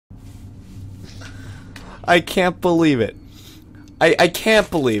I can't believe it. I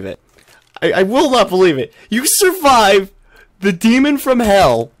can't believe it. I will not believe it. You survive the demon from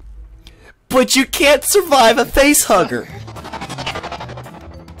hell, but you can't survive a face hugger.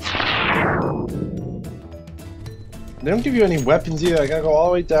 They don't give you any weapons either. I gotta go all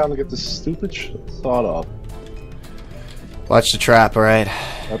the way down to get this stupid sawed off. Watch the trap, alright?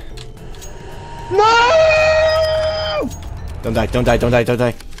 Yep. No! Don't die, don't die, don't die, don't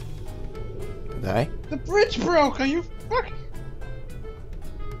die. Don't die? The bridge broke, are you fucking...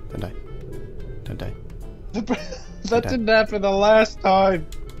 Don't die. Don't die. That didn't happen the last time.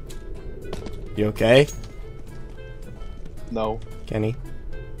 You okay? No. Kenny?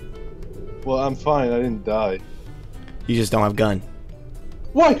 Well, I'm fine, I didn't die. You just don't have gun.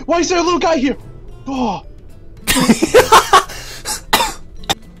 Why? Why is there a little guy here? Oh!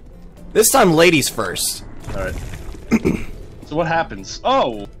 This time, ladies first. Alright. So what happens?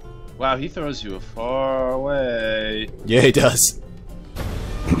 Oh! Wow, he throws you far away. Yeah, he does.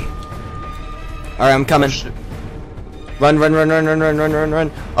 Alright, I'm coming. Oh, run, run, run, run, run, run, run, run,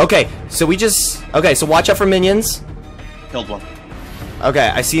 run. Okay, so we just... Okay, so watch out for minions. Killed one. Okay,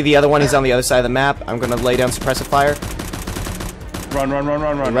 I see the other one. He's on the other side of the map. I'm gonna lay down suppressive fire. Run, run, run,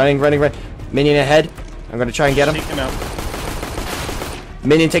 run, run. Running, running, running. Minion ahead. I'm gonna try and get him. Take him out.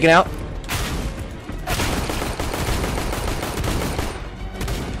 Minion taken out.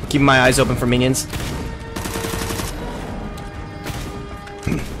 Keeping my eyes open for minions.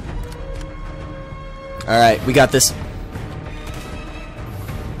 Alright, we got this.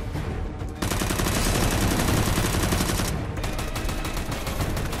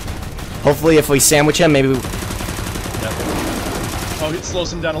 Hopefully if we sandwich him, maybe we... Yep. Oh, it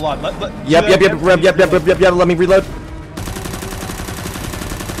slows him down a lot. Yep, let me reload.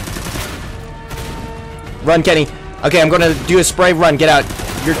 Run, Kenny. Okay, I'm gonna do a spray run, get out.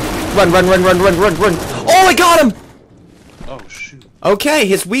 Run, run, run, run, run, run, run. Oh, I got him! Oh, shoot. Okay,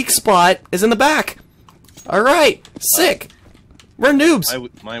 his weak spot is in the back. Alright, sick. We're noobs.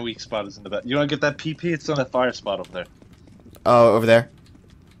 My weak spot is in the back. You wanna get that PP? It's on that fire spot over there. Oh, over there?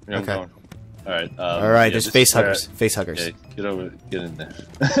 Yeah, okay. Alright, Alright, yeah, there's face huggers. Face huggers. Yeah, get in there.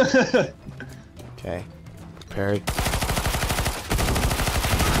 Okay. Prepared.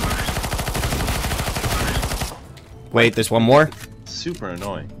 Wait, there's one more? Super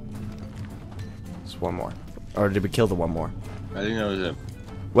annoying. There's one more. Or did we kill the one more? I think that was it.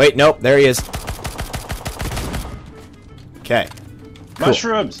 Wait, nope, there he is. Okay. Cool.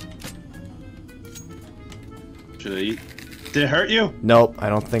 Mushrooms! Should I eat? Did it hurt you? Nope, I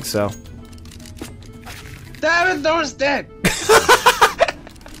don't think so. Damn it, Noah's dead! Where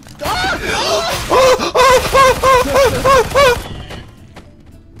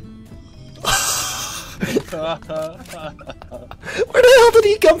the hell did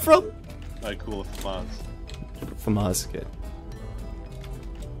he come from? Alright, cool, from Oz. From Oz, good.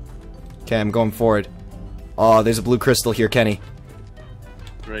 Okay, I'm going forward. Oh, there's a blue crystal here, Kenny.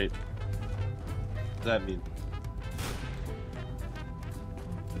 Great. What does that mean?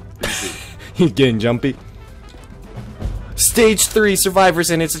 He's getting jumpy. Stage 3 survivors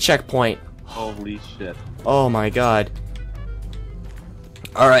and it's a checkpoint. Holy shit. Oh my god.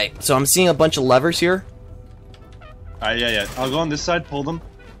 Alright, so I'm seeing a bunch of levers here. Alright, yeah. I'll go on this side, pull them.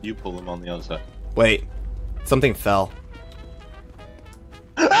 You pull them on the other side. Wait. Something fell.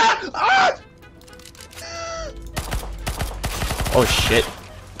 Oh shit.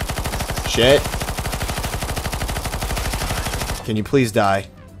 Shit. Can you please die?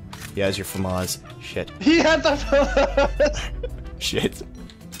 Yes, you're from Oz. Shit. He had the Shit.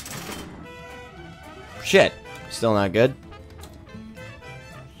 Shit. Still not good.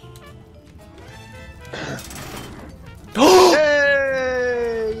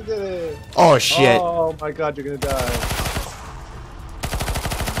 Hey! You did it! Oh shit. Oh my god, you're gonna die.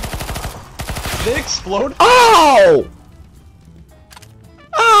 Did they explode? Oh!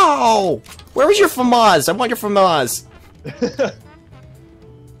 Oh! Where was your FAMAS? I want your FAMAS.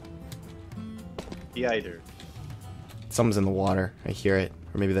 The either. Someone's in the water. I hear it.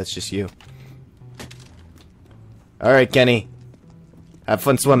 Or maybe that's just you. Alright, Kenny. Have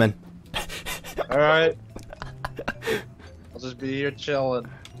fun swimming. Alright. I'll just be here chilling.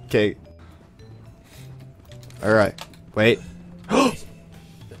 Okay. Alright. Wait. Don't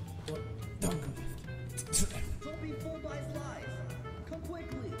be fooled by his lies. Come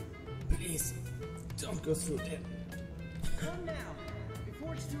quickly. Please, don't go through them. Come now,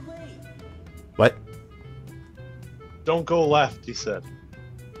 before it's too late. What? Don't go left, he said.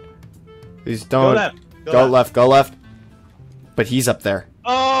 Please don't. Go left. Go left. Go left. But he's up there.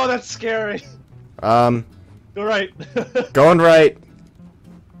 Oh, that's scary. Go Go right. Going right.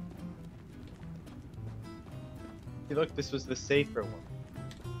 See, look, this was the safer one.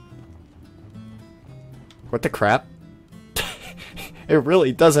 What the crap? It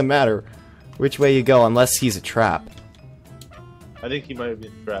really doesn't matter which way you go unless he's a trap. I think he might have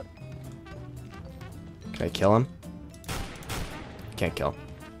been trapped. Can I kill him? Can't kill him.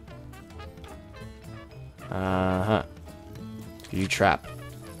 Uh-huh. You trap.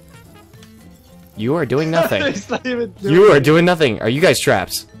 You are doing nothing. He's not even doing You are doing nothing. Are you guys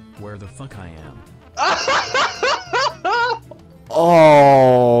traps? Where the fuck I am?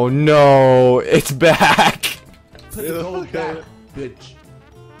 Oh no, it's back. Put the gold back, bitch.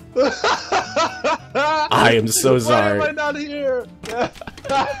 I am so sorry. Why am I not here?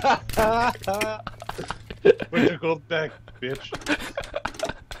 Put your gold back, bitch.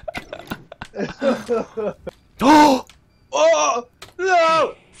 Oh! Oh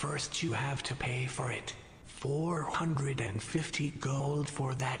no! First, you have to pay for it. 450 gold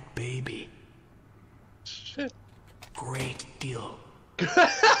for that baby. Shit. Great deal.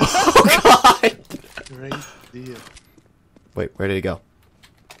 Oh god! Great deal. Wait, where did he go?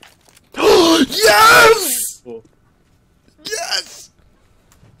 Yes! Cool. Yes!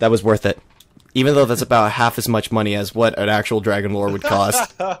 That was worth it. Even though that's about half as much money as what an actual Dragon Lore would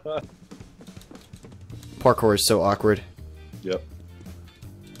cost. Parkour is so awkward. Yep.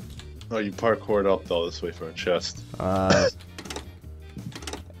 Oh, you parkoured up all this way for a chest. Am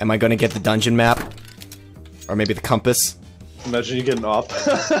I gonna get the dungeon map? Or maybe the compass? Imagine you getting off.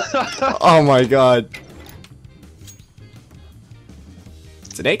 Oh my god.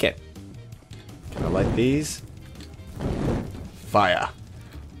 It's an AK. Can I light these? Fire.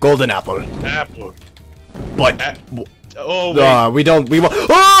 Golden apple. Apple. But Oh, wait. we don't we want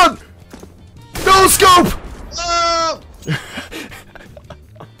oh! No scope! Oh!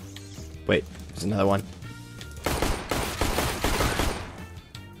 Wait, there's another one.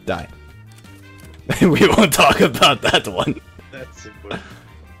 Die. We won't talk about that one. That's simple.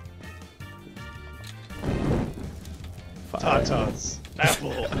 Fire. Tatas.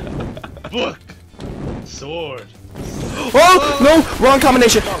 Apple. Book. Sword. Oh no! Wrong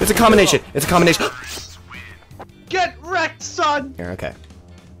combination. It's a combination. It's a combination. Get wrecked, son! Here, okay.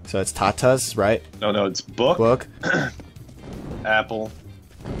 So it's Tatas, right? No, it's book, Book, apple,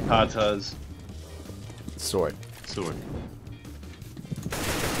 tatas, sword. sword.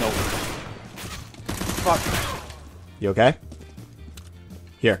 No. Fuck. You okay?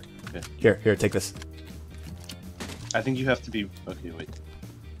 Here. Okay. Here, take this. I think you have to be. Okay, wait.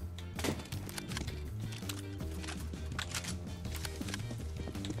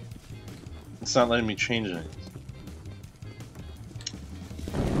 It's not letting me change it.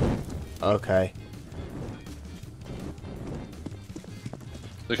 Okay.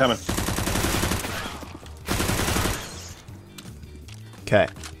 They're coming. Okay.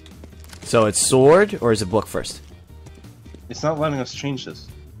 So it's sword or is it book first? It's not letting us change this.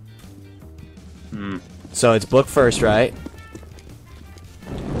 So it's book first, right?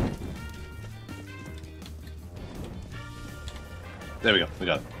 There we go. We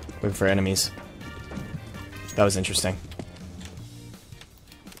got it. Looking for enemies. That was interesting.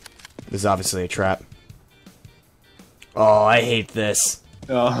 This is obviously a trap. Oh, I hate this.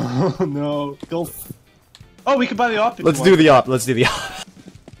 Oh no! Go. Oh, we can buy the op. if Let's you do want. the op. Let's do the op.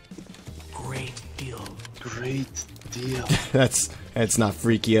 Great deal. Great deal, That's not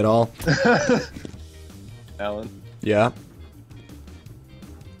freaky at all. Alan. Yeah.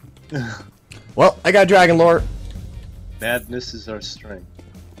 Well, I got Dragon Lore. Madness is our strength.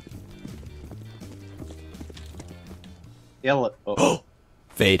 Ella. Oh.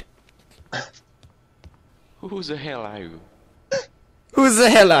 Fade. Who the hell are you? Who the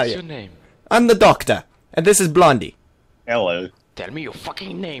hell are What's your you? name? I'm the doctor, and this is Blondie. Hello. Tell me your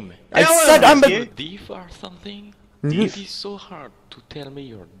fucking name. I said I'm You the. thief or something? Mhm. It is so hard to tell me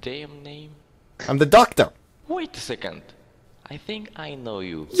your damn name. I'm the doctor. Wait a second. I think I know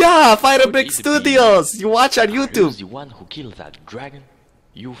you. Yeah, Could FireBrick it Studios. You watch on Are you YouTube. the one who killed that dragon?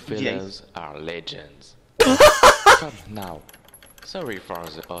 You fellas Yes. are legends. Come now. Sorry for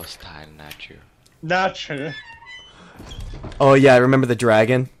the hostile nature. Not true. Oh yeah, I remember the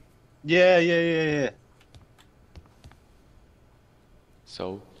dragon. Yeah.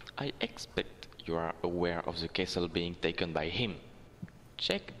 So, I expect you are aware of the castle being taken by him.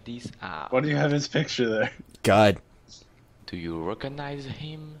 Check this out. Why do you have his picture there? God. Do you recognize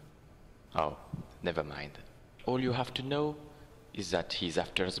him? Oh, never mind. All you have to know is that he's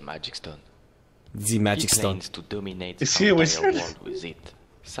after the magic stone. The magic He stone. plans to dominate Is the he a entire wizard? world with it.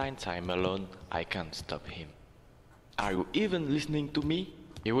 Since I'm alone, I can't stop him. Are you even listening to me?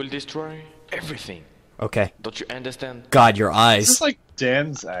 He will destroy everything. Okay. Don't you understand? God, your Is eyes. this like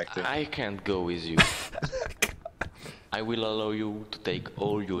Dan's acting? I can't go with you. I will allow you to take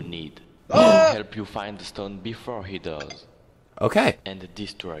all you need. I'll help you find the stone before he does, Okay. and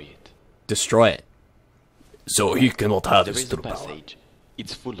destroy it. Destroy it. So he cannot have There his is a true power. passage.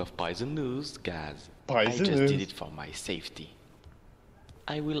 It's full of poisonous gas. I Poisonous? just did it for my safety.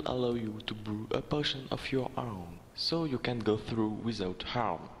 I will allow you to brew a potion of your own, so you can go through without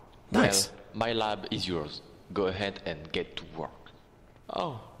harm. Nice. Well, my lab is yours. Go ahead and get to work.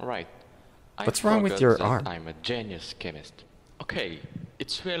 Oh, right. I What's wrong with forgot your that arm? I'm a genius chemist. Okay,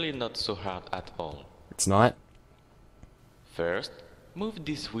 it's really not so hard at all. It's not? First, move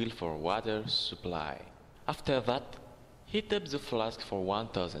this wheel for water supply. After that, heat up the flask for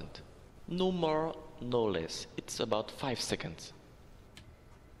 1000. No more, no less. It's about 5 seconds.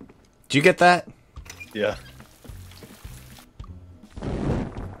 Did you get that? Yeah.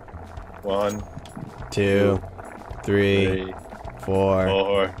 1, 2, 3, 3, 4,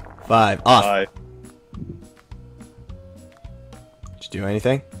 4, 5. Off. 5. Did you do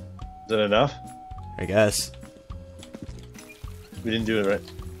anything? Is that enough? I guess. We didn't do it right.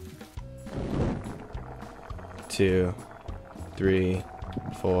 2, 3,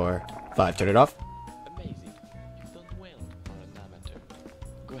 4, 5. Turn it off. Amazing. You've done well for an amateur.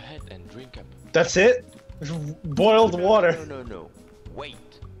 Go ahead and drink up. That's it? Boiled water. No. Wait.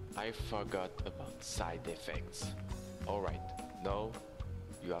 I forgot about side effects. Alright, now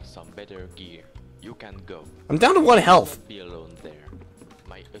you have some better gear. You can go. I'm down to 1 health. Don't be alone there.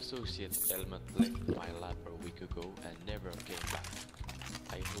 My associate Helmut left my lab a week ago and never came back.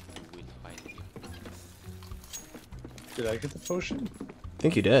 I hope you will find him. Did I get the potion? I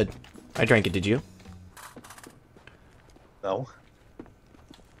think you did. I drank it, did you? No.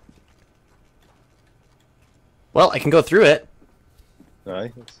 Well, I can go through it.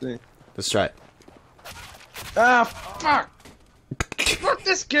 Alright, let's see. Let's try it. Ah, fuck! Fuck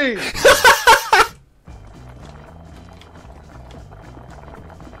this game!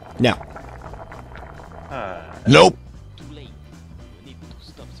 Now. Nope. Too late. You need to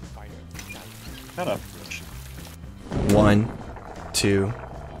stop the fire. Shut up. 1, 2,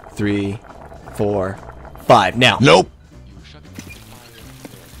 3, 4, 5. Now. Nope. You shut the fire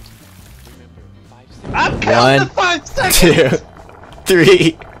first. Remember, 5 seconds. I'm counting 1, 5 seconds! 2,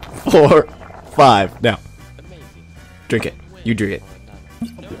 3, 4, 5. Now. Amazing. Drink it. You drink it.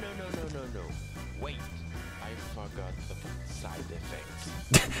 No. Wait. I forgot about side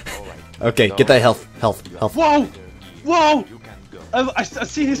effects. Alright. Okay, now get that health. Health. you have Health. Whoa! better gear. Whoa! You can go. I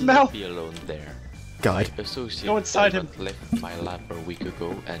see his Don't mouth! be alone there. God. Associate Go inside him. Helmut left my lab a week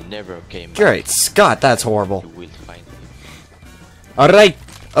ago and never came back. Great Scott, that's horrible. You will find him. Alright.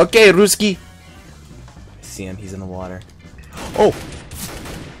 Okay, Ruski. I see him. He's in the water. Oh!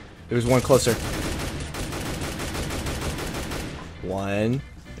 There's one closer. 1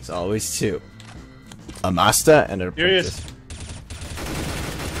 is always 2. A master and an Here he is. apprentice.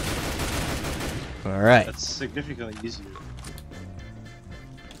 Alright. That's significantly easier.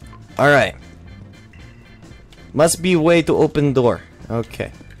 Alright. Must be way to open door.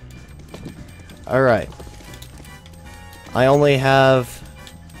 Okay. Alright. I only have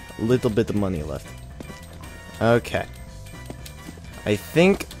a little bit of money left. Okay. I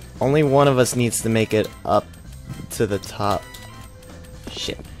think only one of us needs to make it up to the top.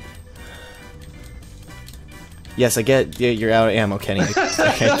 Shit. Yes, I get you're out of ammo, Kenny.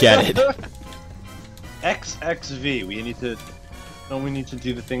 I get it. XXV. We need to. Don't we need to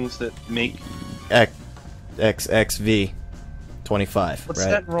do the things that make? XXV 25, What's right?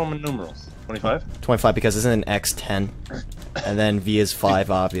 that in Roman numerals? 25. 25 because isn't an X 10? And then V is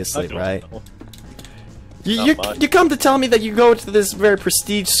 5, obviously, right? You much. you come to tell me that you go to this very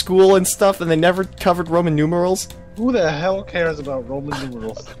prestige school and stuff, and they never covered Roman numerals? Who the hell cares about Roman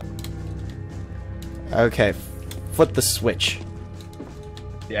numerals? Okay, flip the switch.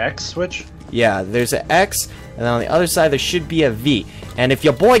 The X switch. Yeah, there's an X, and then on the other side there should be a V. And if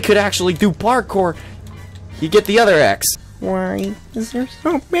your boy could actually do parkour, he'd get the other X. Why is there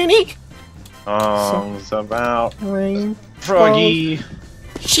so many? Songs about Rain Froggy.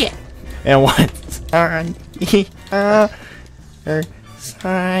 shit. And what's on the other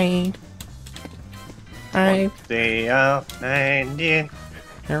side? I They are 90.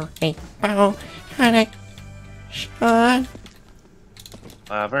 rainbow connection.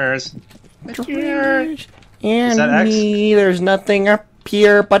 Lovers. Is Is that X? me. There's nothing up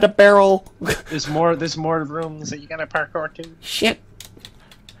here but a barrel. There's more rooms that you gotta parkour to. Shit.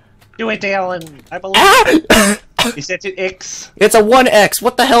 Do it, Alan. I believe. Ah! Is that an X? It's a 1x.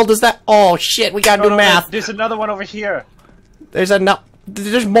 What the hell does that? Oh shit, we gotta do math. There's another one over here. There's a no.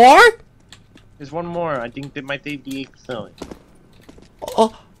 There's more? There's one more. I think that might be the X.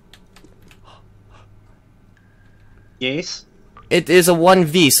 Oh. Yes. It is a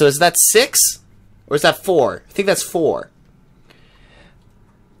 1v, so is that 6? Or is that 4? I think that's 4.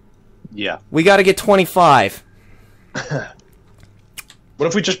 Yeah. We gotta get 25. What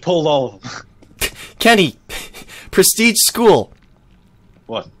if we just pulled all of them? Kenny! Prestige school!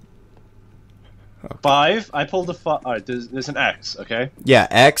 What? 5? I pulled a 5. Alright, there's an X, okay? Yeah,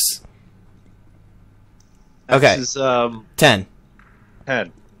 X. Okay. X is, 10.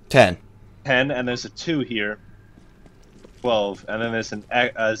 10. 10. 10, and there's a 2 here. 12, and then there's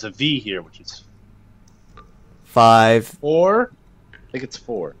a V here, which is 5. 4? I think it's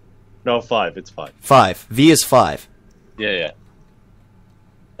 4. No, 5. It's 5. 5. V is 5. Yeah, yeah.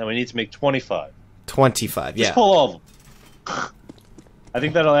 And we need to make 25. 25, yeah. Just pull all of them. I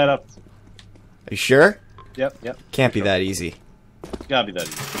think that'll add up. Are you sure? Yep. Can't be that easy. It's gotta be that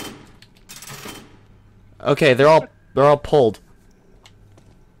easy. Okay, they're all pulled.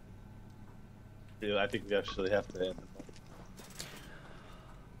 Yeah, I think we actually have to end them.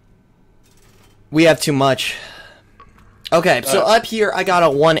 We have too much. Okay, so up here I got a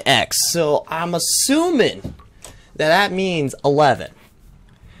 1x, so I'm assuming that means 11.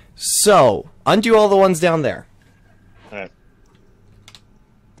 So, undo all the ones down there. Alright.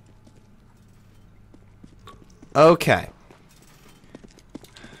 Okay.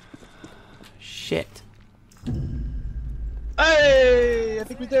 Shit. Hey! I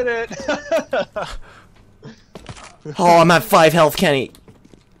think we did it! Oh, I'm at 5 health, Kenny.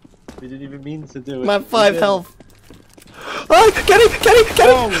 We didn't even mean to do it. I'm at We 5 did health. Oh, Kenny!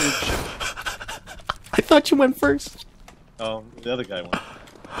 Holy shit. I thought you went first. Oh, the other guy went.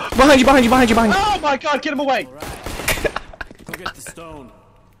 Behind you! Oh my god, get him away! Go get the stone.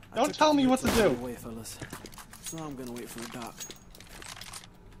 Don't tell me what to do. Wait, fellas. So I'm gonna wait for a doc.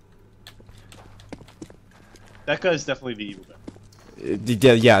 That guy's definitely the evil guy.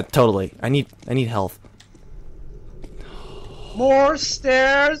 Yeah, totally. I need health. More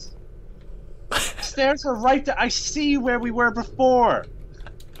stairs! Stairs are right there. I see where we were before.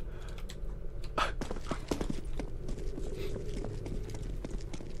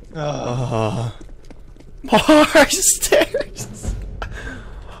 More stairs.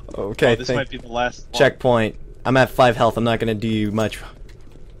 Okay, This might be the last one. checkpoint. I'm at 5 health. I'm not gonna do you much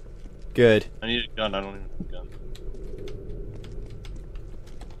good. I need a gun. I don't even have a gun.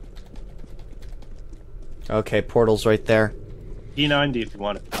 Okay, portal's right there. E90 if you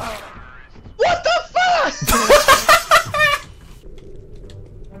want it. What the fuck?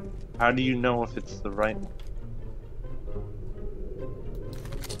 How do you know if it's the right one?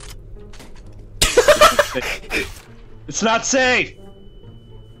 It's not safe!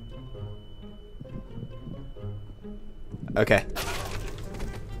 Okay.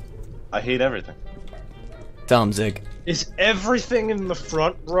 I hate everything. Dumb Zig. Is everything in the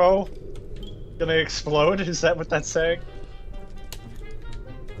front row gonna explode? Is that what that's saying?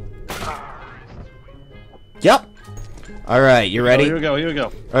 Yep. Alright, you ready? Oh, here we go, here we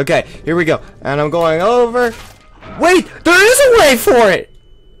go. Okay, here we go. And I'm going over. Wait! There is a way for it!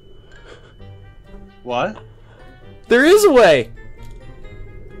 What? There is a way!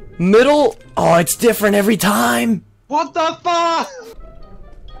 Middle. Oh, it's different every time! What the fuck?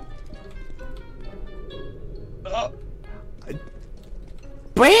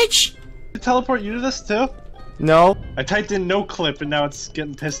 Bitch! Did it teleport you to this too? No. I typed in no clip and now it's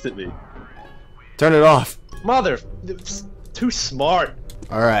getting pissed at me. Turn it off. Mother, it's too smart.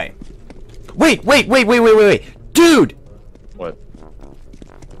 Alright. Wait! Dude! What?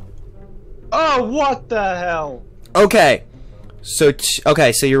 Oh, what the hell? Okay. So,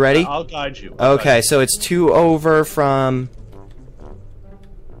 okay, so you ready? I'll guide you. Okay, so it's 2 over from...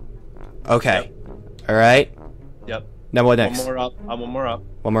 Okay. Alright. Yep. Now what next? One more up. I'm one more up.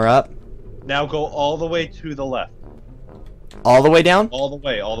 One more up. Now go all the way to the left. All the way down? All the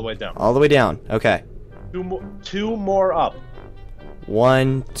way down. All the way down. Okay. Two more up.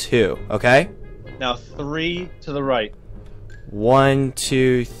 1, 2. Okay? Now 3 to the right. 1,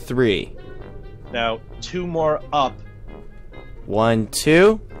 2, 3. Now 2 more up. 1,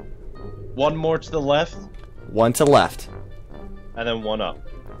 2. 1 more to the left. 1 to left. And then 1 up.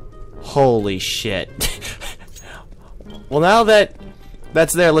 Holy shit. Well, now that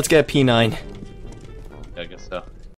that's there, let's get a P9.